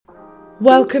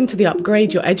Welcome to the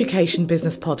Upgrade Your Education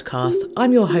Business podcast.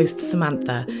 I'm your host,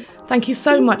 Samantha. Thank you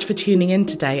so much for tuning in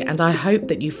today, and I hope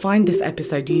that you find this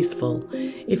episode useful.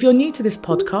 If you're new to this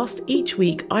podcast, each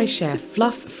week I share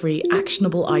fluff-free,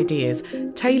 actionable ideas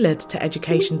tailored to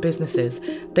education businesses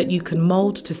that you can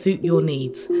mould to suit your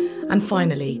needs. And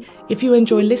finally, if you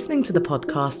enjoy listening to the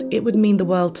podcast, it would mean the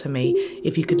world to me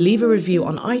if you could leave a review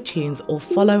on iTunes or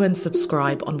follow and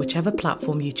subscribe on whichever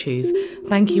platform you choose.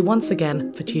 Thank you once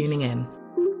again for tuning in.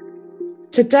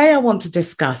 Today, I want to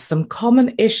discuss some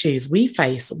common issues we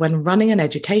face when running an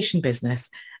education business,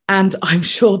 and I'm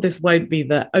sure this won't be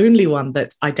the only one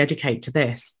that I dedicate to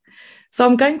this. So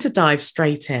I'm going to dive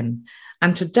straight in,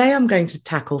 and today I'm going to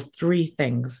tackle three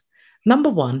things. Number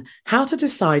one, how to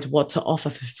decide what to offer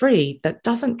for free that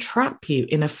doesn't trap you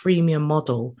in a freemium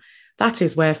model. That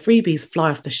is where freebies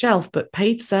fly off the shelf, but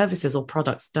paid services or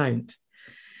products don't.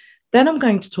 Then I'm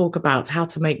going to talk about how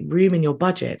to make room in your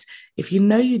budget if you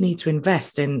know you need to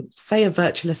invest in, say, a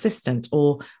virtual assistant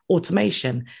or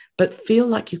automation, but feel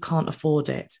like you can't afford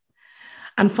it.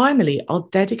 And finally, I'll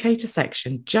dedicate a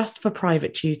section just for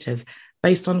private tutors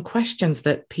based on questions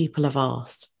that people have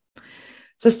asked.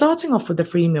 So starting off with the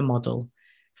freemium model,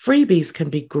 freebies can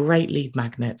be great lead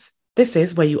magnets. This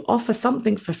is where you offer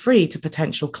something for free to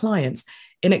potential clients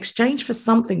in exchange for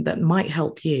something that might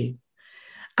help you.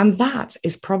 And that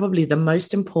is probably the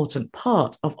most important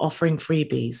part of offering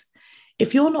freebies.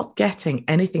 If you're not getting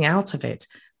anything out of it,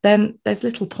 then there's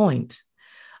little point.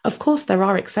 Of course, there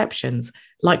are exceptions,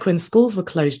 like when schools were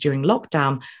closed during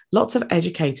lockdown, lots of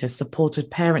educators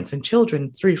supported parents and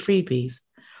children through freebies.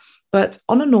 But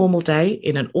on a normal day,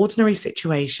 in an ordinary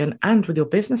situation, and with your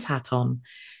business hat on,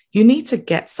 you need to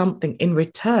get something in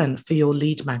return for your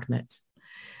lead magnet.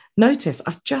 Notice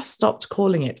I've just stopped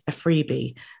calling it a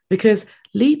freebie because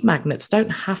lead magnets don't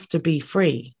have to be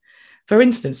free. For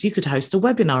instance, you could host a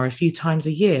webinar a few times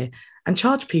a year and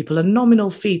charge people a nominal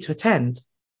fee to attend.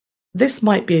 This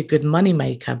might be a good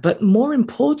moneymaker, but more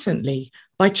importantly,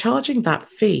 by charging that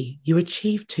fee, you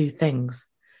achieve two things.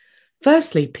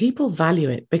 Firstly, people value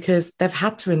it because they've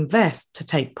had to invest to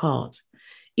take part.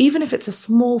 Even if it's a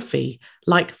small fee,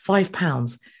 like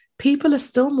 £5, people are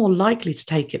still more likely to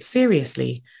take it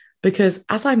seriously. Because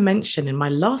as I mentioned in my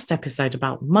last episode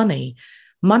about money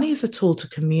is a tool to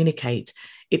communicate.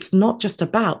 It's not just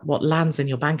about what lands in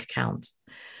your bank account.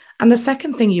 And the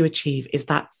second thing you achieve is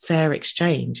that fair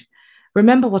exchange.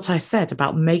 Remember what I said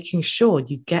about making sure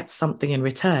you get something in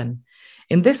return.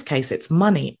 In this case, it's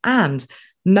money and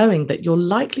knowing that you're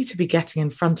likely to be getting in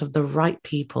front of the right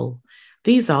people.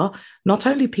 These are not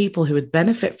only people who would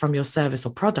benefit from your service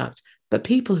or product, but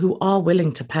people who are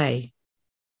willing to pay.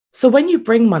 So when you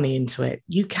bring money into it,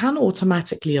 you can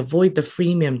automatically avoid the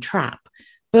freemium trap.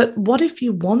 But what if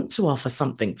you want to offer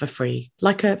something for free,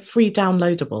 like a free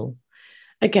downloadable?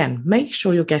 Again, make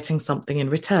sure you're getting something in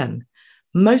return.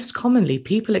 Most commonly,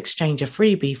 people exchange a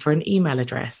freebie for an email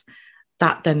address.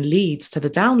 That then leads to the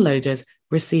downloaders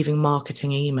receiving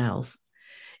marketing emails.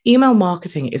 Email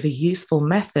marketing is a useful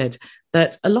method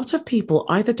that a lot of people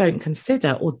either don't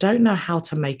consider or don't know how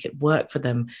to make it work for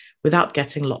them without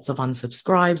getting lots of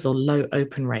unsubscribes or low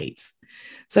open rates.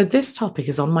 So this topic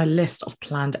is on my list of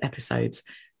planned episodes.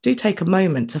 Do take a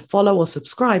moment to follow or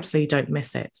subscribe so you don't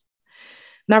miss it.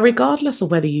 Now, regardless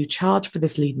of whether you charge for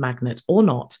this lead magnet or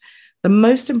not, the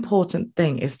most important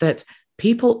thing is that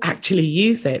people actually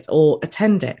use it or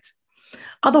attend it.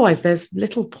 Otherwise, there's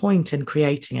little point in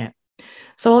creating it.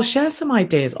 So I'll share some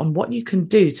ideas on what you can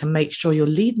do to make sure your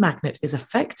lead magnet is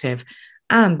effective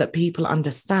and that people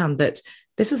understand that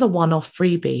this is a one-off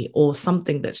freebie or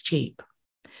something that's cheap.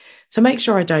 To make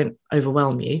sure I don't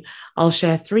overwhelm you, I'll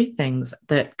share three things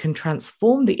that can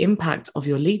transform the impact of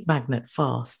your lead magnet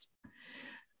fast.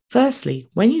 Firstly,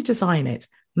 when you design it,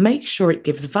 make sure it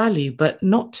gives value, but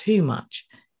not too much.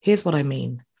 Here's what I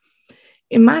mean.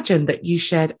 Imagine that you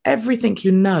shared everything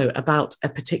you know about a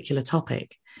particular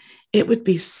topic. It would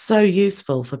be so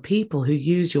useful for people who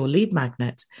use your lead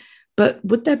magnet, but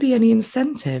would there be any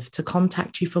incentive to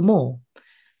contact you for more?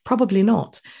 Probably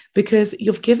not, because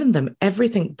you've given them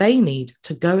everything they need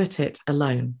to go at it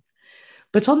alone.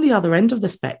 But on the other end of the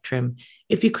spectrum,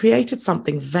 if you created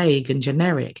something vague and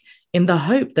generic in the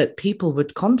hope that people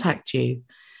would contact you,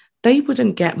 they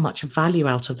wouldn't get much value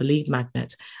out of the lead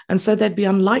magnet, and so they'd be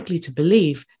unlikely to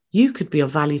believe you could be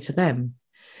of value to them.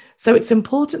 So it's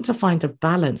important to find a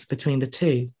balance between the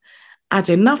two. Add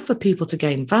enough for people to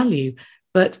gain value,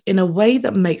 but in a way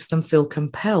that makes them feel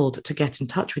compelled to get in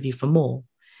touch with you for more.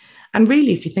 And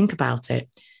really, if you think about it,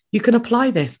 you can apply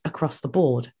this across the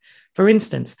board. For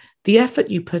instance, the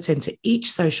effort you put into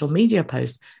each social media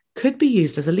post could be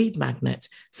used as a lead magnet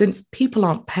since people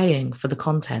aren't paying for the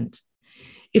content.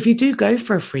 If you do go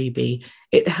for a freebie,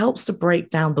 it helps to break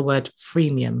down the word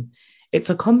freemium. It's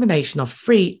a combination of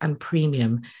free and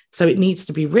premium, so it needs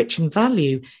to be rich in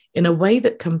value in a way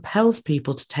that compels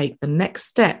people to take the next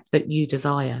step that you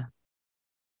desire.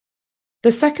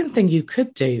 The second thing you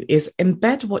could do is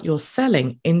embed what you're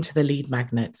selling into the lead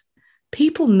magnet.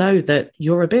 People know that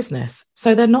you're a business,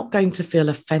 so they're not going to feel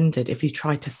offended if you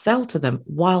try to sell to them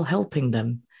while helping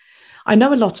them. I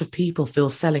know a lot of people feel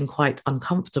selling quite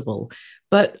uncomfortable,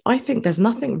 but I think there's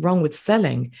nothing wrong with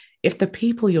selling if the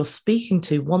people you're speaking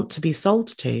to want to be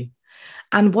sold to.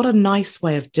 And what a nice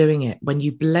way of doing it when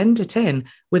you blend it in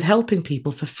with helping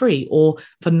people for free or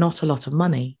for not a lot of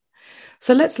money.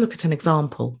 So let's look at an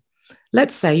example.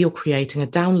 Let's say you're creating a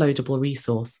downloadable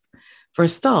resource. For a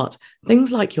start,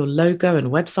 things like your logo and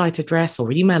website address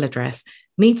or email address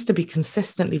needs to be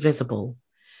consistently visible.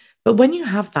 But when you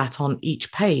have that on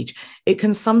each page, it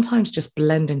can sometimes just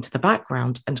blend into the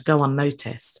background and go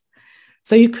unnoticed.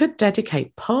 So you could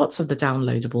dedicate parts of the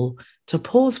downloadable to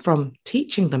pause from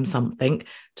teaching them something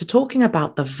to talking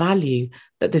about the value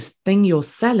that this thing you're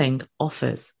selling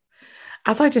offers.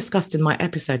 As I discussed in my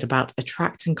episode about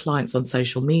attracting clients on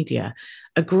social media,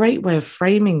 a great way of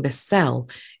framing this sell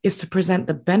is to present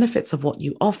the benefits of what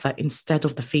you offer instead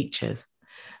of the features.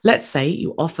 Let's say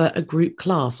you offer a group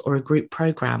class or a group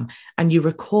program and you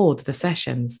record the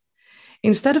sessions.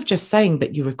 Instead of just saying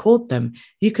that you record them,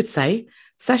 you could say,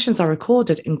 sessions are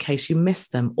recorded in case you miss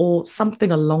them, or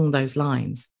something along those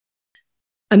lines.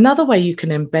 Another way you can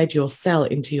embed your sell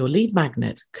into your lead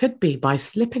magnet could be by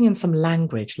slipping in some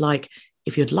language like,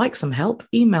 if you'd like some help,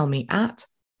 email me at,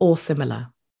 or similar.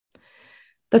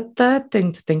 The third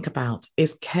thing to think about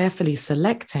is carefully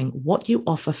selecting what you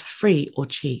offer for free or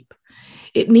cheap.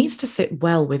 It needs to sit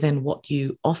well within what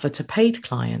you offer to paid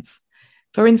clients.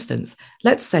 For instance,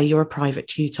 let's say you're a private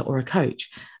tutor or a coach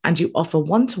and you offer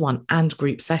one-to-one and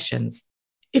group sessions.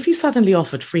 If you suddenly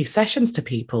offered free sessions to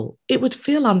people, it would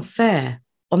feel unfair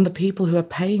on the people who are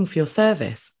paying for your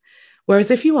service.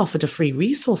 Whereas if you offered a free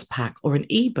resource pack or an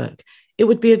ebook, it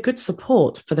would be a good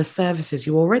support for the services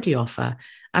you already offer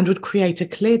and would create a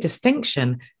clear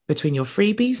distinction between your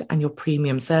freebies and your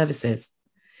premium services.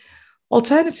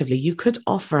 Alternatively, you could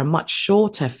offer a much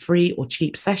shorter free or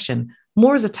cheap session,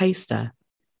 more as a taster.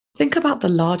 Think about the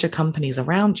larger companies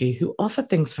around you who offer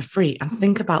things for free and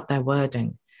think about their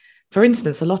wording. For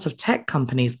instance, a lot of tech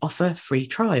companies offer free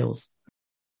trials.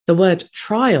 The word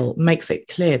trial makes it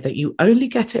clear that you only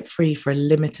get it free for a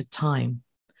limited time.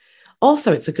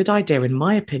 Also, it's a good idea, in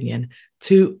my opinion,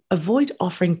 to avoid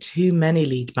offering too many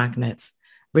lead magnets,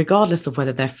 regardless of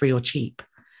whether they're free or cheap.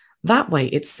 That way,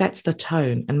 it sets the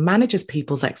tone and manages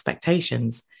people's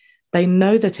expectations. They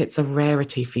know that it's a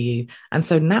rarity for you, and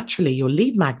so naturally your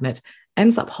lead magnet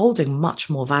ends up holding much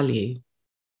more value.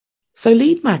 So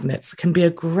lead magnets can be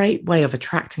a great way of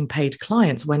attracting paid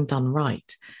clients when done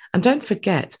right. And don't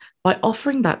forget, by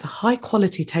offering that high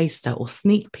quality taster or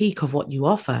sneak peek of what you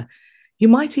offer, you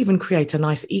might even create a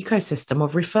nice ecosystem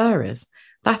of referrers.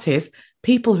 That is,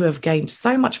 people who have gained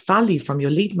so much value from your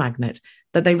lead magnet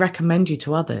that they recommend you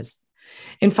to others.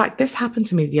 In fact, this happened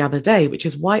to me the other day, which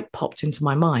is why it popped into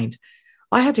my mind.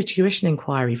 I had a tuition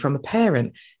inquiry from a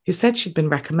parent who said she'd been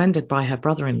recommended by her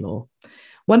brother-in-law.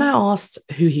 When I asked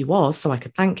who he was so I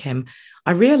could thank him,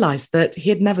 I realized that he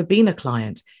had never been a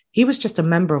client. He was just a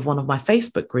member of one of my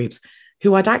Facebook groups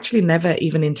who I'd actually never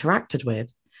even interacted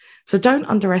with. So don't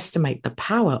underestimate the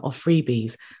power of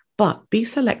freebies, but be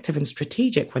selective and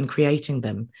strategic when creating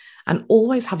them, and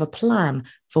always have a plan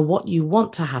for what you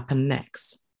want to happen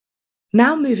next.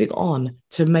 Now moving on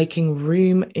to making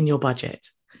room in your budget.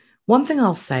 One thing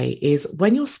I'll say is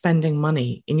when you're spending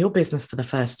money in your business for the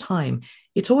first time,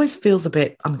 it always feels a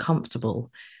bit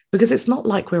uncomfortable because it's not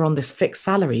like we're on this fixed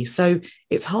salary. So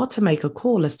it's hard to make a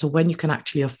call as to when you can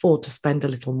actually afford to spend a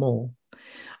little more.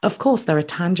 Of course, there are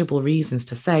tangible reasons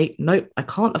to say, nope, I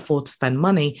can't afford to spend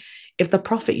money if the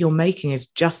profit you're making is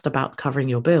just about covering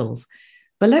your bills.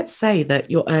 But let's say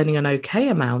that you're earning an okay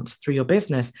amount through your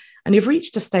business and you've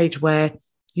reached a stage where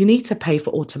you need to pay for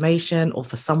automation or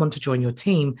for someone to join your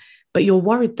team, but you're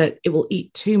worried that it will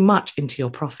eat too much into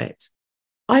your profit.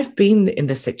 I've been in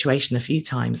this situation a few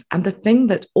times, and the thing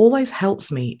that always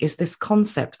helps me is this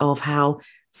concept of how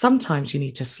sometimes you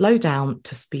need to slow down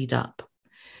to speed up.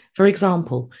 For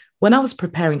example, when I was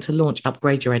preparing to launch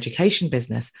Upgrade Your Education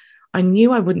business, I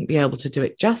knew I wouldn't be able to do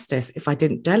it justice if I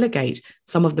didn't delegate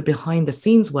some of the behind the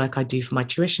scenes work I do for my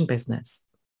tuition business.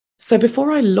 So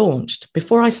before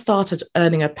I started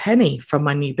earning a penny from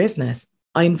my new business,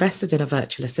 I invested in a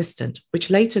virtual assistant, which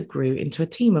later grew into a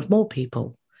team of more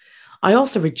people. I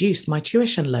also reduced my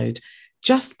tuition load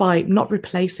just by not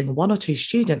replacing one or two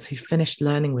students who finished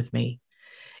learning with me.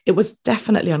 It was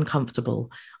definitely uncomfortable.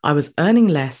 I was earning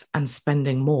less and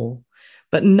spending more.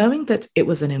 But knowing that it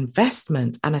was an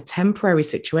investment and a temporary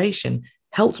situation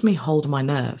helped me hold my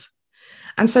nerve.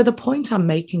 And so the point I'm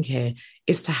making here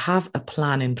is to have a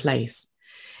plan in place.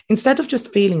 Instead of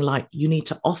just feeling like you need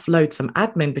to offload some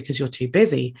admin because you're too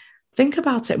busy, think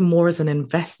about it more as an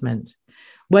investment.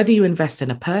 Whether you invest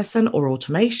in a person or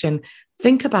automation,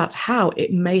 think about how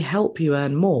it may help you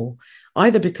earn more,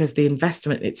 either because the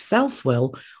investment itself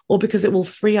will, or because it will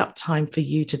free up time for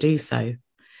you to do so.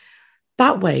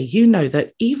 That way, you know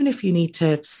that even if you need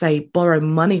to, say, borrow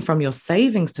money from your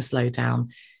savings to slow down,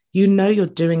 you know you're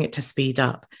doing it to speed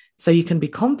up. So you can be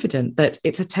confident that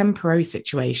it's a temporary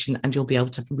situation and you'll be able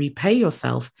to repay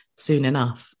yourself soon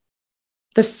enough.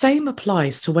 The same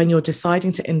applies to when you're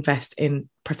deciding to invest in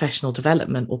professional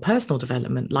development or personal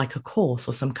development, like a course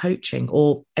or some coaching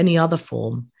or any other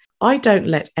form. I don't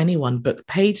let anyone book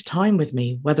paid time with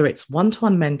me, whether it's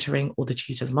one-to-one mentoring or the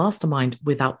Tutor's Mastermind,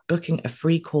 without booking a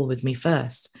free call with me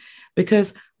first.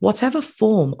 Because whatever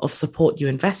form of support you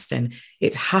invest in,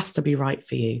 it has to be right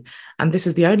for you. And this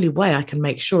is the only way I can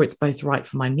make sure it's both right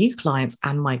for my new clients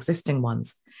and my existing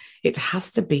ones. It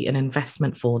has to be an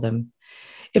investment for them.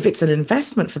 If it's an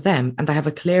investment for them and they have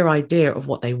a clear idea of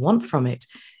what they want from it,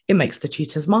 it makes the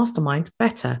Tutor's Mastermind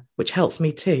better, which helps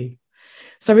me too.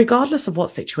 So regardless of what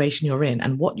situation you're in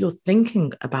and what you're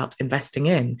thinking about investing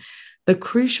in, the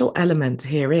crucial element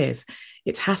here is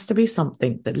it has to be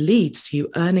something that leads to you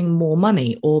earning more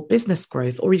money or business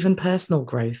growth or even personal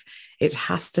growth. It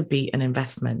has to be an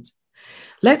investment.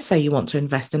 Let's say you want to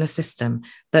invest in a system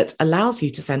that allows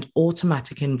you to send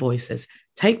automatic invoices,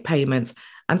 take payments,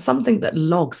 and something that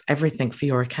logs everything for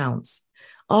your accounts.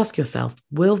 Ask yourself,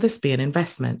 will this be an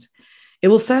investment? It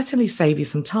will certainly save you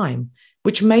some time,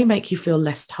 which may make you feel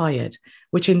less tired,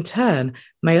 which in turn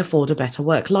may afford a better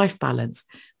work-life balance,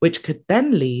 which could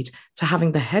then lead to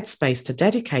having the headspace to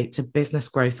dedicate to business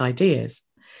growth ideas.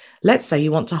 Let's say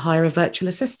you want to hire a virtual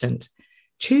assistant.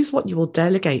 Choose what you will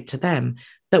delegate to them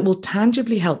that will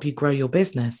tangibly help you grow your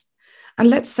business. And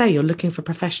let's say you're looking for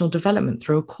professional development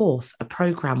through a course, a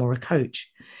program, or a coach.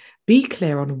 Be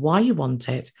clear on why you want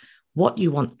it, what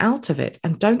you want out of it,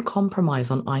 and don't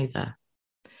compromise on either.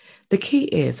 The key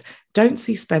is, don't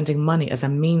see spending money as a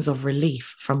means of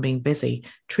relief from being busy.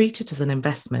 Treat it as an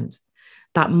investment.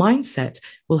 That mindset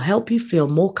will help you feel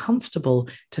more comfortable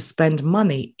to spend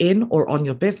money in or on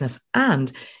your business,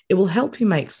 and it will help you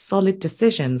make solid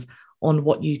decisions on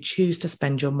what you choose to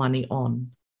spend your money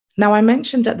on. Now, I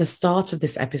mentioned at the start of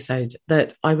this episode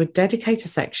that I would dedicate a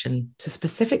section to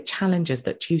specific challenges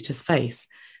that tutors face.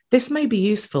 This may be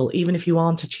useful even if you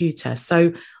aren't a tutor,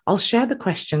 so I'll share the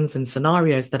questions and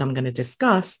scenarios that I'm going to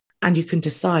discuss, and you can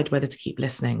decide whether to keep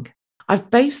listening. I've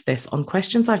based this on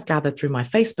questions I've gathered through my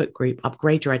Facebook group,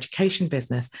 Upgrade Your Education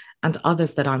Business, and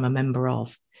others that I'm a member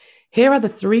of. Here are the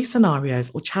 3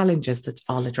 scenarios or challenges that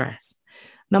I'll address.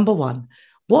 Number 1,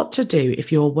 what to do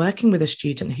if you're working with a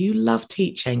student who you love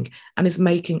teaching and is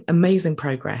making amazing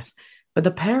progress, but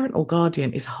the parent or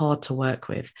guardian is hard to work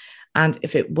with. And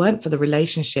if it weren't for the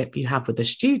relationship you have with the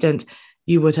student,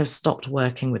 you would have stopped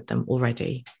working with them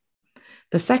already.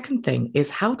 The second thing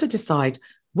is how to decide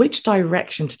which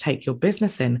direction to take your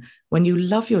business in when you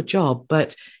love your job,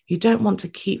 but you don't want to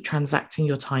keep transacting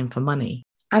your time for money.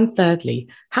 And thirdly,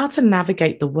 how to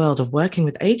navigate the world of working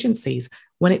with agencies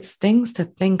when it stings to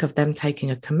think of them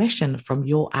taking a commission from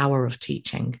your hour of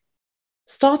teaching.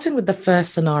 Starting with the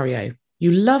first scenario,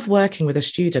 you love working with a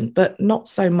student, but not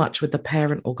so much with the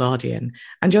parent or guardian,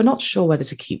 and you're not sure whether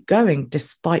to keep going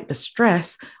despite the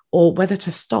stress or whether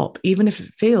to stop, even if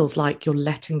it feels like you're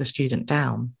letting the student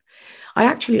down. I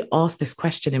actually asked this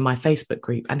question in my Facebook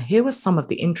group, and here were some of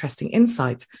the interesting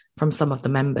insights from some of the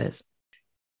members.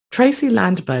 Tracy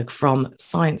Landberg from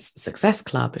Science Success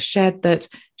Club shared that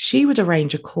she would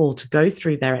arrange a call to go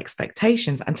through their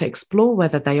expectations and to explore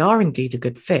whether they are indeed a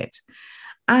good fit,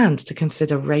 and to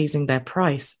consider raising their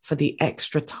price for the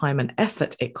extra time and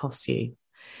effort it costs you.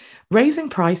 Raising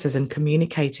prices and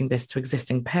communicating this to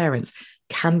existing parents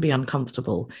can be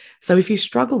uncomfortable. So if you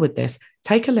struggle with this,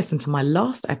 take a listen to my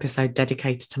last episode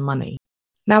dedicated to money.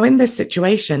 Now, in this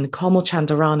situation, Komal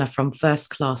Chandarana from First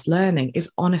Class Learning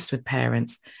is honest with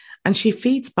parents, and she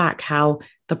feeds back how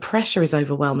the pressure is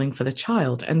overwhelming for the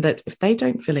child and that if they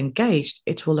don't feel engaged,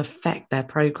 it will affect their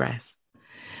progress.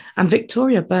 And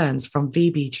Victoria Burns from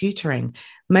VB Tutoring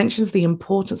mentions the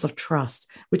importance of trust,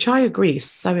 which I agree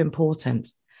is so important.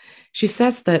 She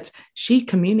says that she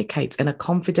communicates in a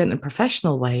confident and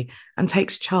professional way and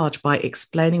takes charge by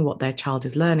explaining what their child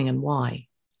is learning and why.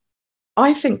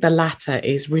 I think the latter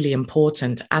is really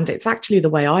important, and it's actually the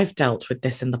way I've dealt with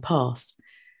this in the past.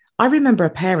 I remember a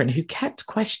parent who kept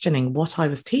questioning what I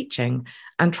was teaching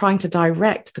and trying to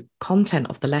direct the content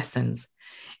of the lessons.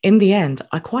 In the end,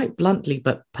 I quite bluntly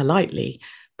but politely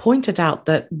pointed out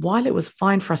that while it was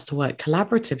fine for us to work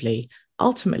collaboratively,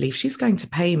 ultimately, if she's going to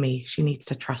pay me, she needs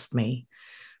to trust me.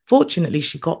 Fortunately,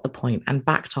 she got the point and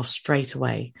backed off straight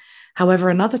away. However,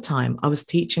 another time I was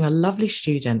teaching a lovely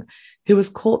student who was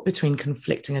caught between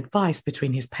conflicting advice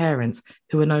between his parents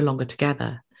who were no longer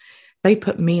together. They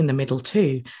put me in the middle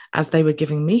too, as they were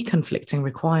giving me conflicting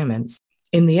requirements.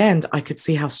 In the end, I could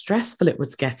see how stressful it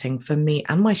was getting for me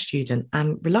and my student,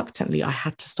 and reluctantly, I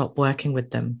had to stop working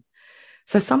with them.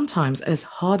 So sometimes, as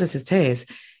hard as it is,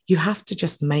 you have to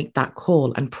just make that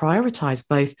call and prioritize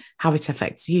both how it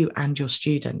affects you and your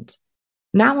student.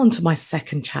 Now on to my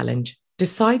second challenge,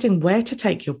 deciding where to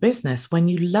take your business when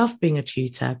you love being a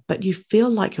tutor, but you feel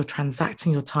like you're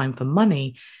transacting your time for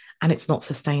money and it's not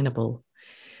sustainable.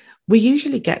 We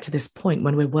usually get to this point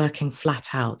when we're working flat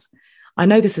out. I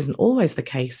know this isn't always the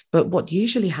case, but what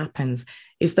usually happens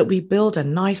is that we build a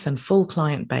nice and full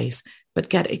client base, but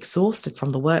get exhausted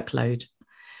from the workload.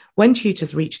 When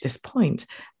tutors reach this point,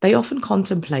 they often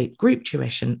contemplate group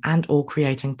tuition and or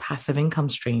creating passive income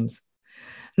streams.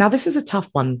 Now, this is a tough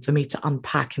one for me to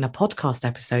unpack in a podcast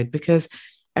episode because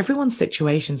everyone's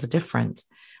situations are different,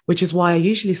 which is why I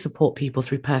usually support people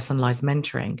through personalized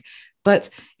mentoring. But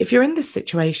if you're in this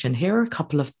situation, here are a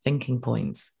couple of thinking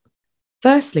points.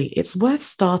 Firstly, it's worth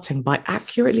starting by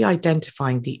accurately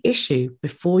identifying the issue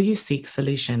before you seek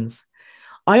solutions.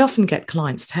 I often get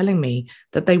clients telling me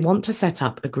that they want to set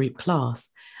up a group class.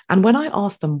 And when I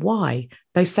ask them why,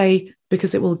 they say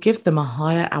because it will give them a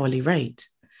higher hourly rate.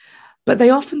 But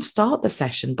they often start the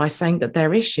session by saying that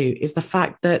their issue is the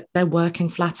fact that they're working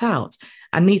flat out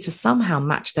and need to somehow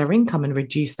match their income and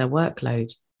reduce their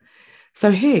workload.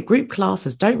 So here, group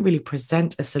classes don't really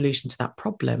present a solution to that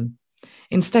problem.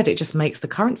 Instead, it just makes the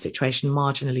current situation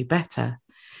marginally better.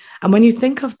 And when you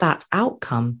think of that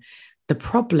outcome, the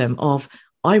problem of,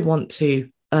 I want to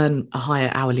earn a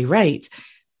higher hourly rate,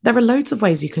 there are loads of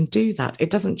ways you can do that. It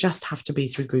doesn't just have to be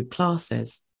through group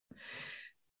classes.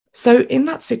 So in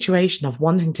that situation of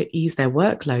wanting to ease their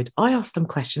workload, I ask them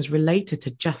questions related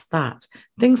to just that.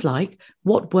 Things like,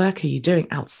 what work are you doing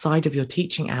outside of your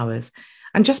teaching hours?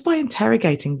 And just by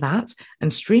interrogating that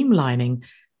and streamlining,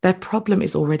 their problem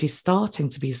is already starting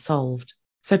to be solved.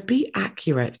 So be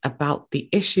accurate about the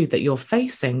issue that you're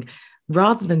facing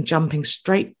rather than jumping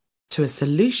straight to a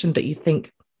solution that you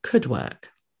think could work.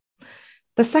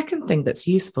 The second thing that's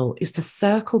useful is to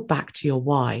circle back to your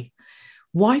why.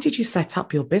 Why did you set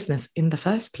up your business in the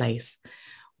first place?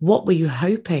 What were you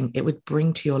hoping it would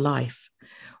bring to your life?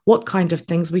 What kind of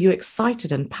things were you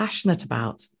excited and passionate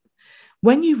about?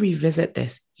 When you revisit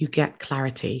this, you get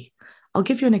clarity. I'll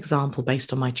give you an example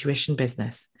based on my tuition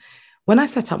business. When I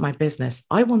set up my business,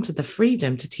 I wanted the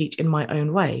freedom to teach in my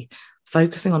own way,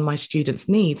 focusing on my students'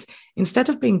 needs instead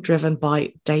of being driven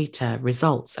by data,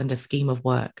 results, and a scheme of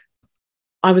work.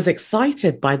 I was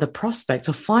excited by the prospect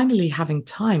of finally having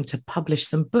time to publish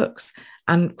some books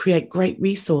and create great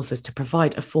resources to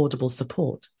provide affordable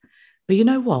support. But you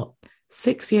know what?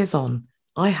 6 years on,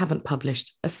 I haven't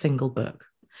published a single book.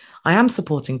 I am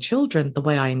supporting children the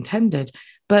way I intended,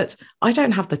 but I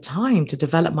don't have the time to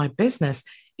develop my business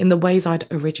in the ways I'd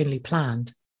originally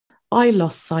planned. I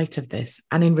lost sight of this,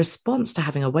 and in response to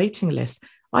having a waiting list,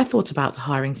 I thought about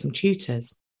hiring some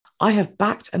tutors. I have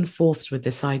backed and forthed with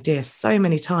this idea so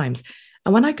many times,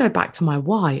 and when I go back to my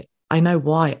why, I know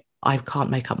why I can't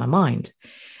make up my mind.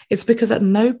 It's because at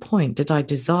no point did I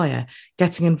desire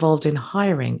getting involved in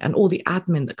hiring and all the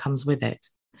admin that comes with it.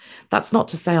 That's not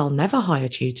to say I'll never hire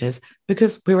tutors,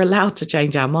 because we're allowed to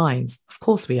change our minds. Of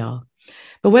course we are.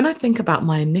 But when I think about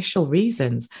my initial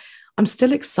reasons, I'm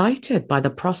still excited by the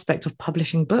prospect of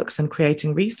publishing books and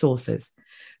creating resources.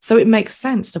 So it makes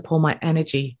sense to pour my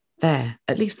energy there,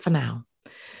 at least for now.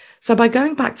 So by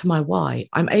going back to my why,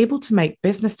 I'm able to make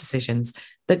business decisions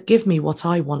that give me what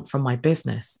I want from my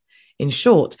business. In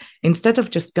short, instead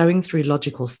of just going through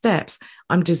logical steps,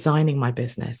 I'm designing my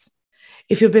business.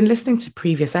 If you've been listening to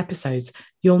previous episodes,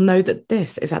 you'll know that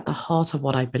this is at the heart of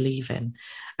what I believe in.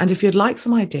 And if you'd like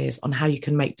some ideas on how you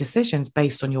can make decisions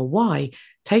based on your why,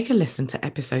 take a listen to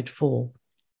episode 4.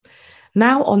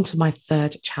 Now on to my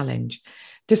third challenge,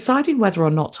 deciding whether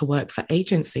or not to work for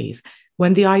agencies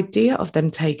when the idea of them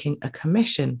taking a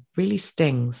commission really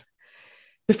stings.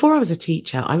 Before I was a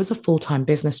teacher, I was a full-time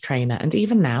business trainer, and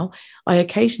even now, I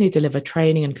occasionally deliver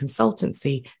training and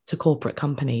consultancy to corporate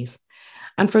companies.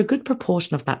 And for a good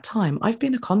proportion of that time, I've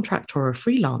been a contractor or a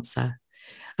freelancer.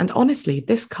 And honestly,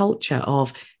 this culture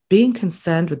of being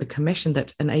concerned with the commission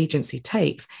that an agency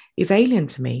takes is alien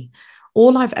to me.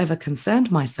 All I've ever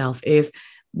concerned myself is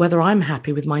whether I'm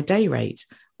happy with my day rate,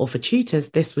 or for tutors,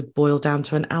 this would boil down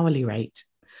to an hourly rate.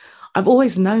 I've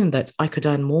always known that I could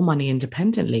earn more money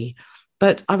independently,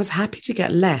 but I was happy to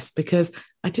get less because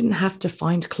I didn't have to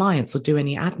find clients or do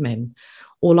any admin.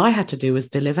 All I had to do was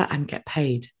deliver and get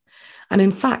paid. And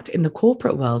in fact, in the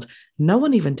corporate world, no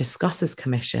one even discusses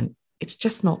commission. It's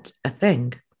just not a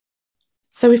thing.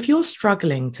 So if you're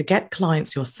struggling to get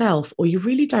clients yourself, or you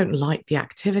really don't like the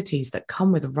activities that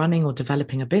come with running or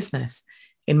developing a business,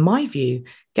 in my view,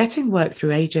 getting work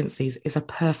through agencies is a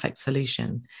perfect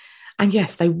solution. And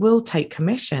yes, they will take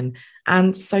commission,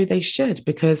 and so they should,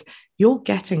 because you're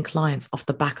getting clients off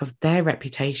the back of their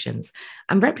reputations,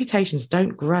 and reputations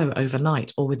don't grow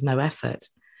overnight or with no effort.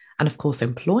 And of course,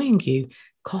 employing you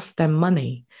costs them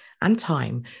money and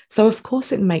time. So of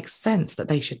course, it makes sense that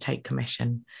they should take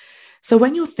commission. So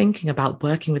when you're thinking about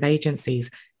working with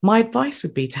agencies, my advice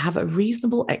would be to have a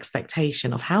reasonable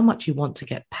expectation of how much you want to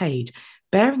get paid,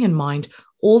 bearing in mind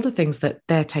all the things that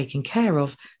they're taking care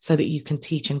of so that you can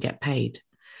teach and get paid.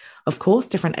 Of course,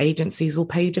 different agencies will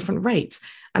pay you different rates,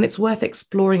 and it's worth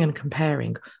exploring and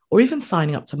comparing, or even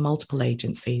signing up to multiple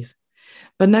agencies.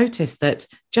 But notice that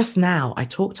just now I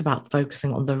talked about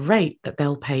focusing on the rate that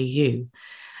they'll pay you.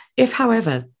 If,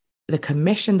 however, the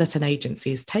commission that an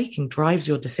agency is taking drives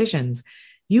your decisions,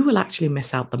 you will actually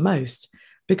miss out the most,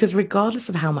 because regardless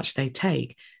of how much they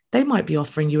take, they might be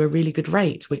offering you a really good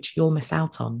rate, which you'll miss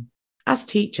out on. As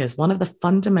teachers, one of the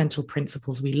fundamental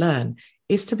principles we learn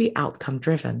is to be outcome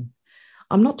driven.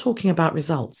 I'm not talking about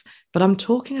results, but I'm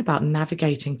talking about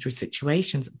navigating through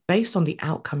situations based on the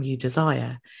outcome you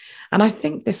desire. And I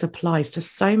think this applies to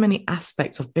so many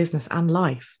aspects of business and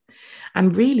life.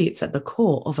 And really, it's at the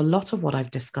core of a lot of what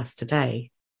I've discussed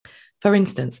today. For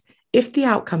instance, if the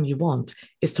outcome you want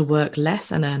is to work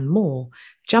less and earn more,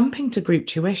 jumping to group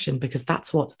tuition because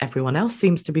that's what everyone else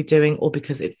seems to be doing, or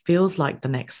because it feels like the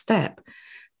next step,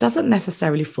 doesn't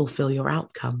necessarily fulfill your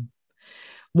outcome.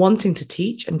 Wanting to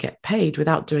teach and get paid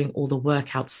without doing all the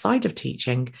work outside of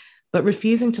teaching, but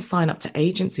refusing to sign up to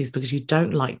agencies because you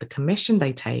don't like the commission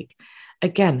they take,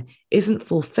 again, isn't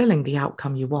fulfilling the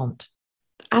outcome you want.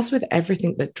 As with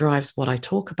everything that drives what I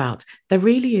talk about, there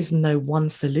really is no one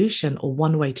solution or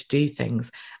one way to do things.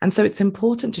 And so it's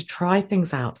important to try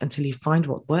things out until you find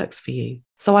what works for you.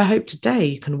 So I hope today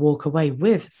you can walk away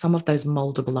with some of those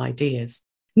moldable ideas.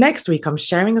 Next week, I'm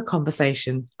sharing a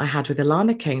conversation I had with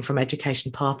Ilana King from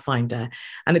Education Pathfinder,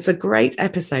 and it's a great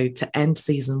episode to end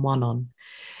season 1 on.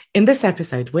 In this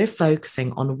episode, we're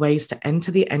focusing on ways to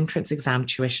enter the entrance exam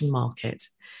tuition market.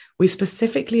 We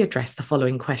specifically address the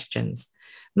following questions.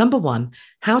 Number 1,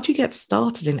 how do you get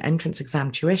started in entrance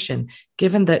exam tuition,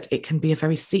 given that it can be a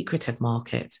very secretive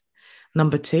market?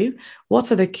 Number 2,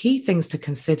 what are the key things to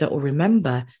consider or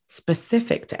remember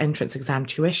specific to entrance exam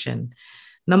tuition?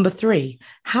 Number 3,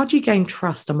 how do you gain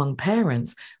trust among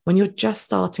parents when you're just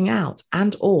starting out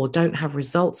and or don't have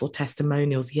results or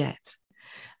testimonials yet?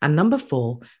 And number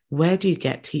 4, where do you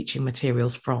get teaching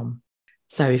materials from?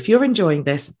 So if you're enjoying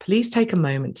this, please take a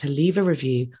moment to leave a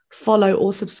review, follow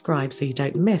or subscribe so you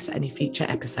don't miss any future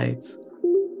episodes.